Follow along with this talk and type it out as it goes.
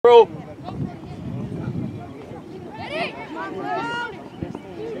through.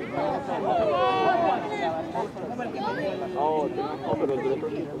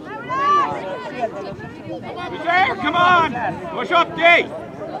 Come on! Push up, D!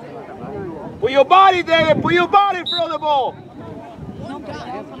 Put your body, David! Put your body through the ball!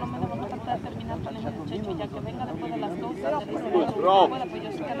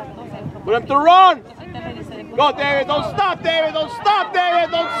 Put him to run! Go, David! Don't stop, David! Don't stop,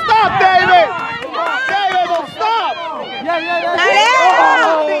 David! Don't stop, David! David, don't stop!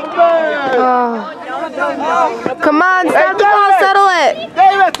 Come on, stop the ball, settle it!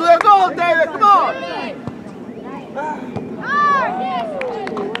 David, to the goal, David! Come on!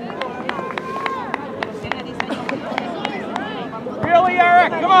 Really,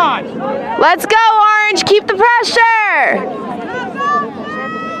 Eric? Come on! Let's go, Orange! Keep the pressure!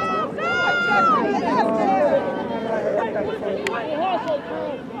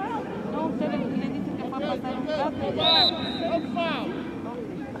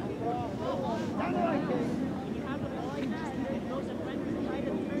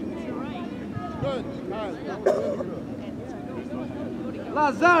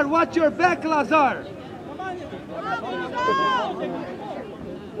 Lazar, watch your back, Lazar.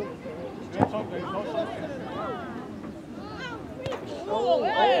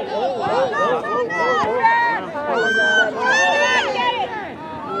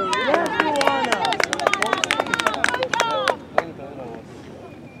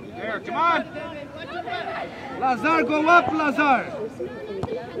 There, come on! Lazar, go up, Lazar.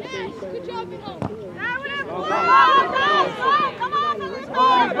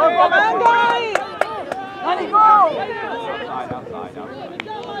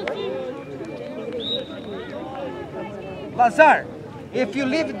 Lazar, if you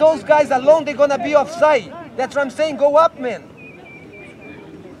leave those guys alone, they're gonna be offside. That's what I'm saying. Go up, man.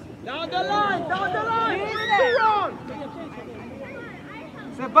 Down the line! Down the line!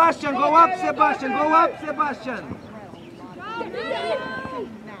 Sebastian, go up, Sebastian. Go up, Sebastian.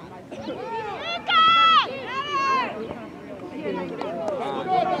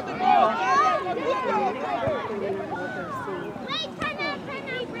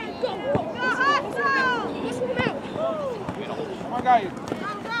 Come on, guys.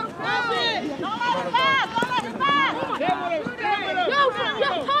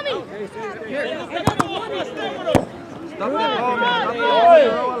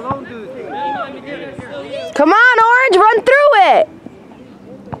 Come on, Orange, run through it!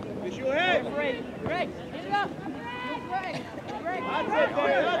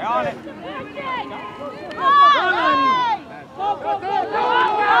 On it.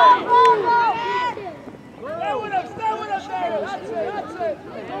 Stay with us, David. That's it.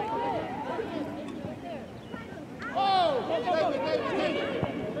 Oh, David.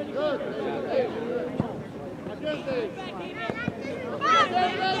 Good. Again, David.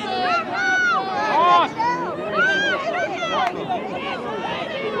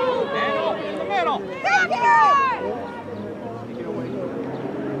 In the middle.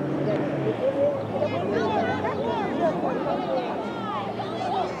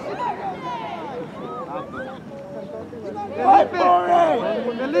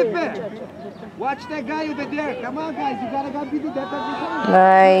 Felipe, watch that guy over there. Come on, guys. You gotta go beat that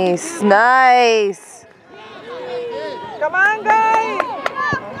position. Nice. Come on, guys.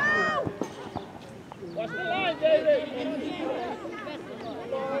 Watch the line, David.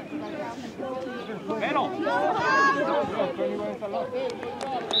 Middle.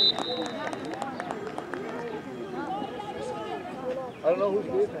 I don't know who's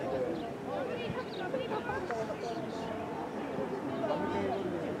defense there.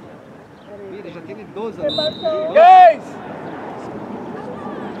 Mira, já tem 12 anos. Guys!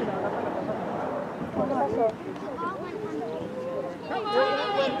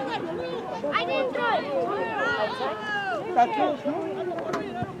 I didn't do it.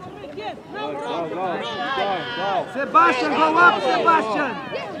 Sebastian, go up, Sebastian.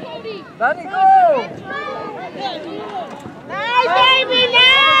 Danny, go! Nice, baby,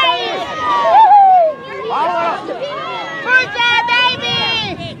 nice! Good job, baby!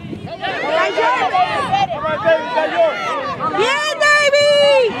 Yeah, baby!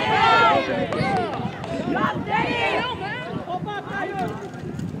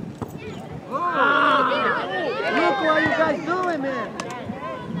 Look what you guys doing, man.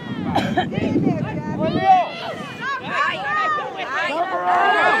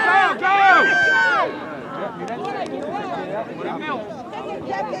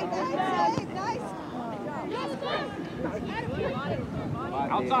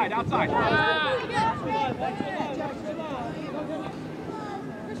 Outside.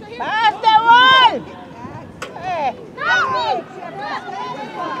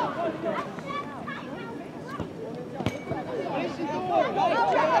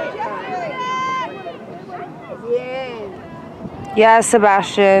 Yeah,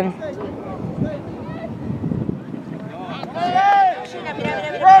 Sebastian.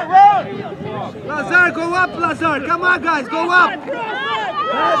 Lazar, go up, Lazar. Come on, guys, go up.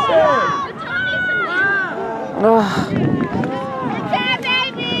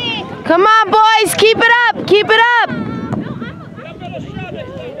 Come on, boys, keep it up, keep it up.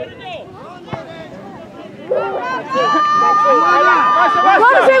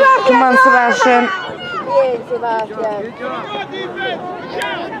 Come on, Sebastian.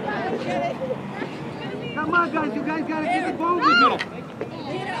 Come on, guys, you guys gotta get the ball with you.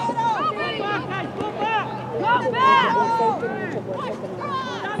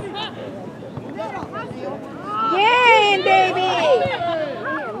 Yeah, baby!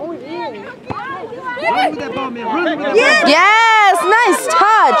 Run with that ball, man. Run with that ball. Yes, nice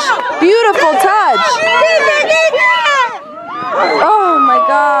touch. Beautiful touch. Oh my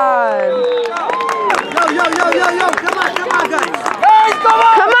God. Yo. Come on, guys.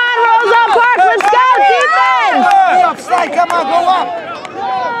 Come on, Roselle Park, let's go, defense. Offside, come on, go up.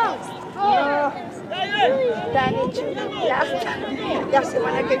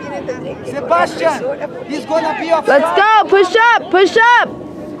 Sebastian, he's gonna be offside. Let's go, push up, push up.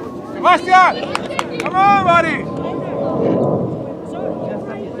 Sebastian! Come on, buddy!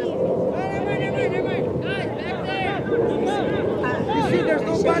 You see, there's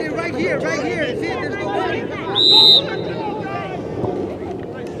nobody right here. See, there's nobody.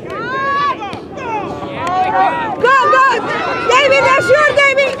 Go! David, that's yours,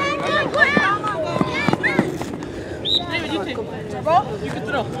 David!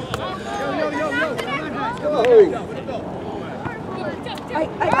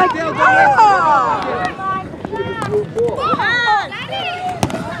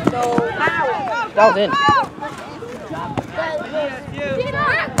 That was in.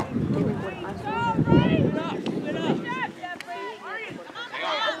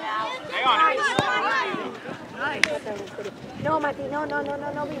 No, Mati, no,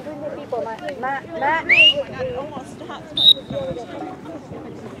 we bring the people, Matt.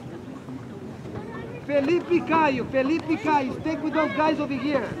 Felipe Caio, stick with those guys over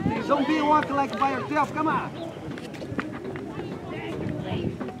here. Please don't be walking like by yourself. Come on.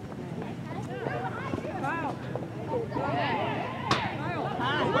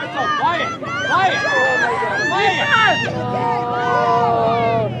 Quiet!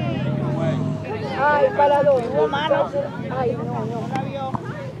 Ay, para dos, no manos. Ay, no.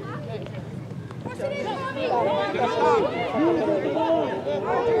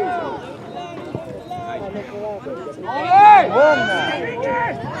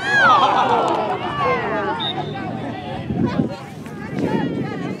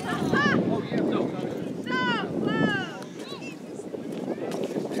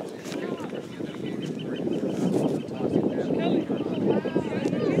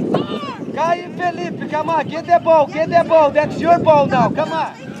 Caio and Felipe, come on, get that ball. That's your ball now, come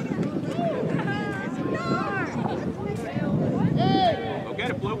on. Go get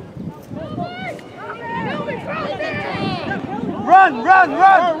it, Blue. Run!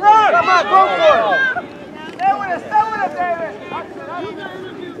 Come on, go for it. Stay with us, David.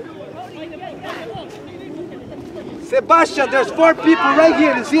 Sebastian, there's 4 people right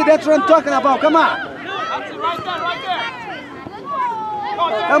here. You see, that's what I'm talking about. Come on. That's it, right there.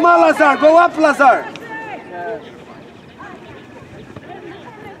 Come on, Lazar. Go up, Lazar.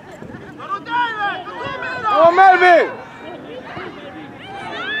 Come on, Melvin.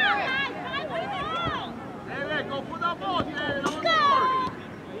 David, go put that ball, David.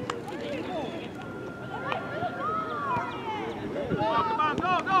 Come on,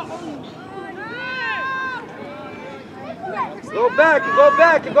 go. Go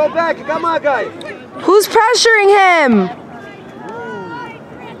back. Come on, guys. Who's pressuring him?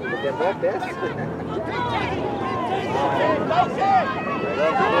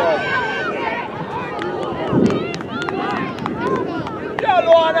 Yeah,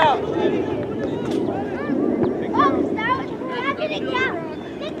 Luana.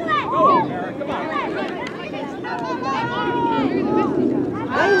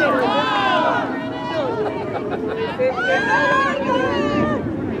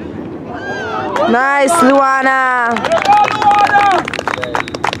 Nice, Luana.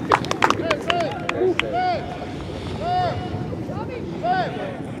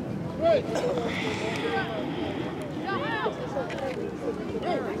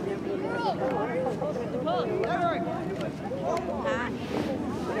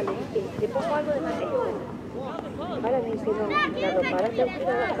 Para mí, si no la ropa, tengo que ir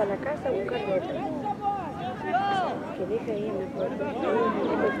hasta la casa a buscar otra. Que deje ahí en el cuarto.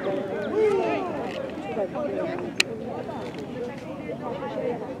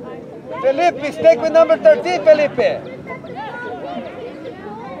 Felipe, stay with number 13, Felipe.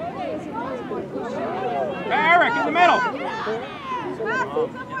 Eric, in the middle.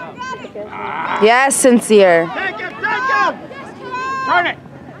 Yes, Sincere. Take him, take him. Turn it.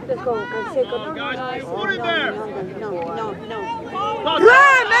 Let's go, Canseco. Guys, put it there. Good,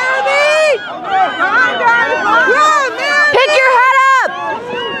 Melody! Good, Melody! Pick your head up!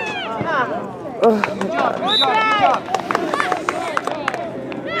 Good job, good job, good job.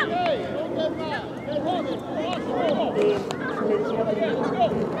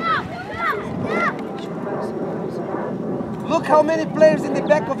 Look how many players in the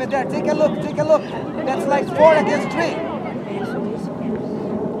back over there. Take a look, take a look. That's like 4 against 3.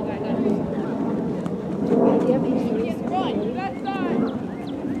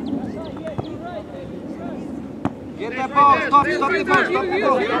 Get that ball, stop the ball, stop the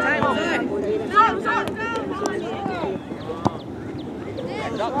ball.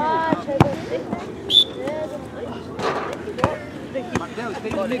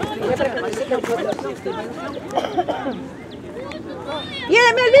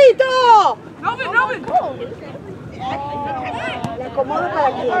 ¡Viene, Melvito! Le acomodo para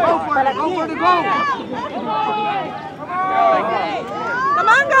aquí. Go for it, go for the goal. Come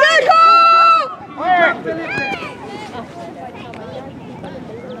on, guys!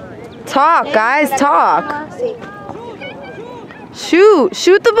 Talk, guys, talk.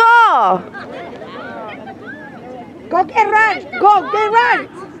 Shoot the ball. Go get run! Go get run!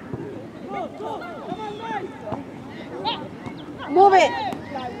 Move it!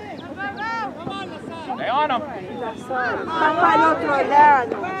 Stay on him. Papá al otro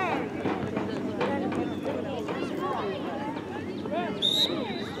lado.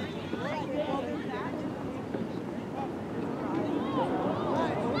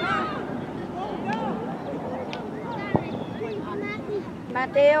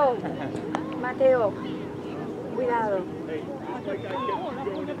 Mateo, cuidado.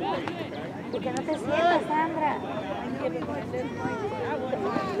 Y que no te sientas, Sandra.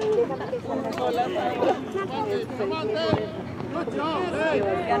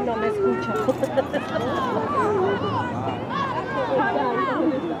 Ya no me escucho.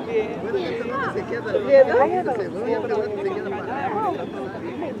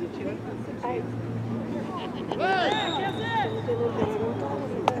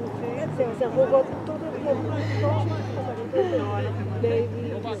 Se jugó todo el tiempo.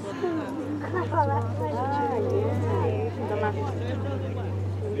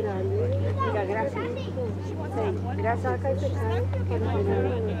 Mira, gracias. Gracias.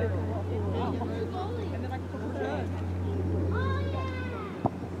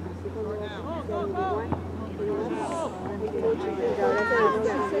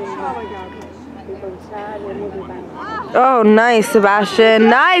 Oh, nice, Sebastian.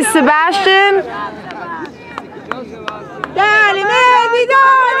 Nice, Sebastian. Dale,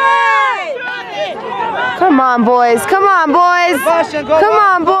 come on, boys. Come on, boys. Come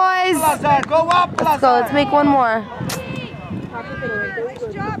on, boys. Go up, Let's go. Let's make one more.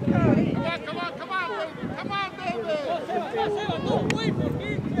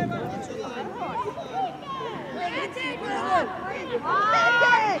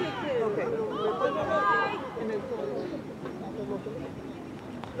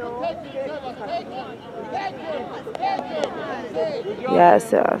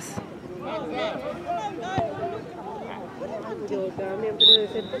 Yes, yes. Yo también, pero de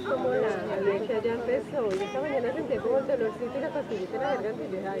ser pues como la leche ya empezó. Y esta mañana sentí como el dolorcito y la pastillita en la garganta y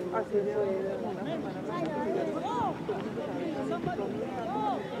dije, ay, no, así fue.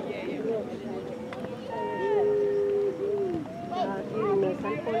 Aquí no es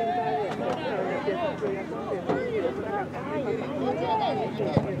alcohol en cada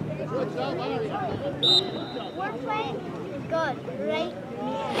We're playing good, right?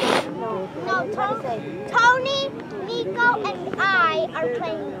 No, Tony, Nico, and I are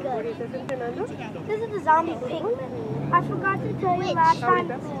playing good. This is the zombie pigman. I forgot to tell you last time.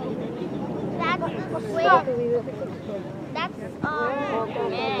 That's the swing. That's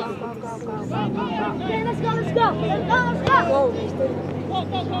Okay, let's go.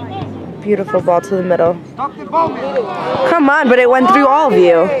 Beautiful ball to the middle. Come on, but it went through all of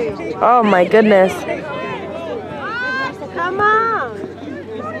you. Oh my goodness. Come on.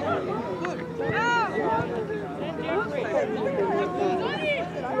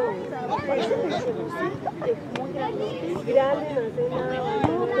 Grande, no sé nada,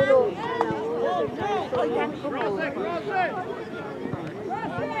 pero a la hora de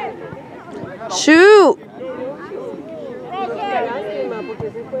Shoot!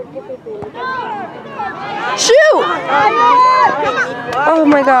 Shoot! Oh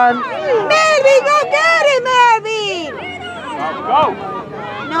my God. Melvin, go get it, Melvin! Go!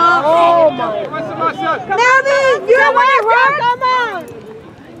 No. Melvin, you're away, right? Come on.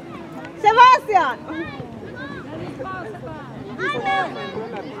 Sebastian.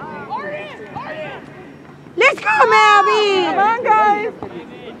 Let's go, Melvin. Come on, guys.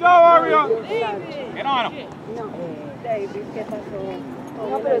 Go, Aria! Get on him!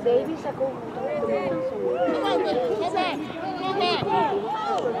 No, pero David sacó un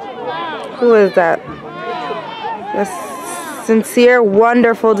Who is that? A sincere,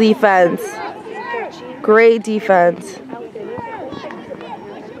 wonderful defense. Great defense.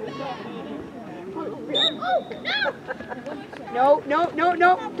 No, no, no,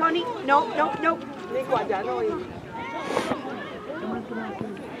 no, Tony. No, no, no.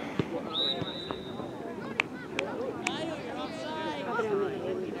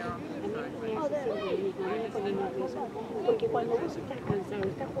 Porque cuando vos estás cansado,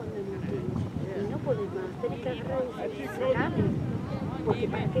 estás jugando en un tenis y no podés más, tenés que agarrar y sacarme. Porque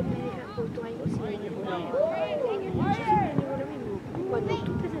para qué me dejas justo algo si no me puedo. Yo siempre digo lo mismo. Cuando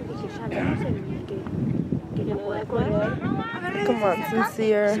tú te sentís que ya no sé que no puedes correr. Come on,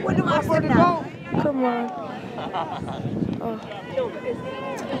 sincere. Come on. Oh.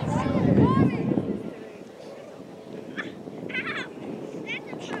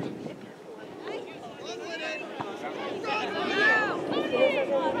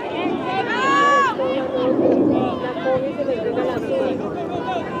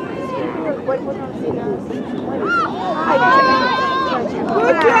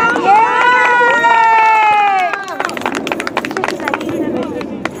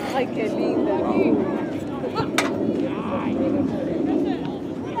 Ay, qué linda.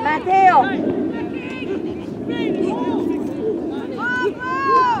 Mateo.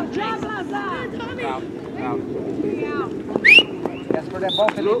 That's for that ball,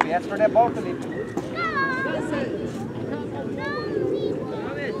 Felipe. That's for that ball, Felipe.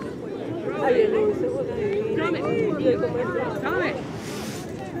 Ay, no, seguro.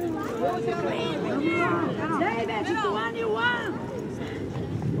 David, you on your one.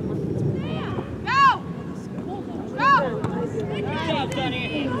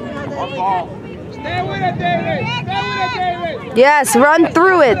 One ball. Stay with it, David! Stay with it, David! Yes, run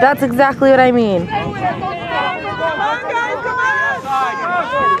through it. That's exactly what I mean. Come on, guys, come on.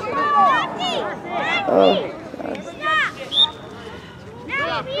 Oh.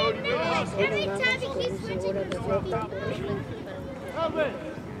 Every time he keeps switching to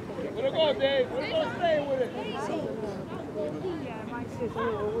Let it go, Dave. Let it go, stay with it.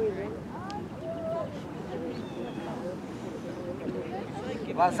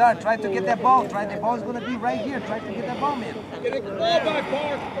 Lazar, try to get that ball. Try, the ball's going to be right here. Try to get that ball, man. Get the ball back,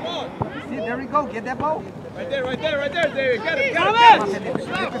 Park. Come on. See, there we go. Get that ball. Right there, David. Get it, Come on, Felipe.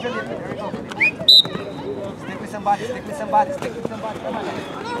 Stick with Felipe. There we go, Felipe. Stick with somebody. Stick with somebody. Stick with somebody. Come on.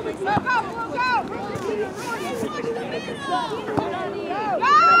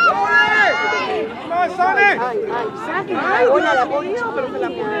 Come on, Sonny. Ay, hola, la ponía, pero se la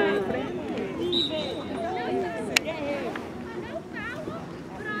ponía de frente.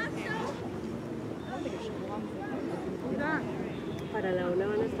 Para la ola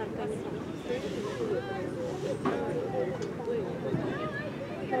van a estar cansados.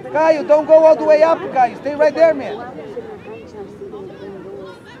 Caio, don't go all the way up, Caio. Stay right there, man.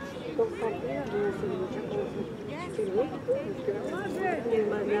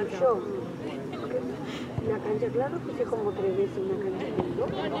 La cancha, claro, puse como 3 veces una cancha.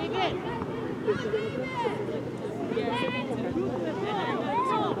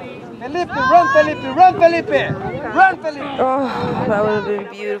 Felipe, run, Felipe. Run, Felipe. Run, Felipe. Oh, that would have been a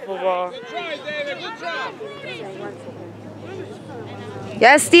beautiful ball. Good try, David. Good try.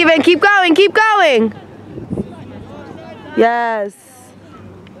 Yes, Steven, keep going, keep going. Yes.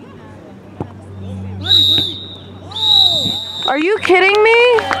 Are you kidding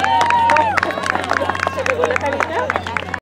me?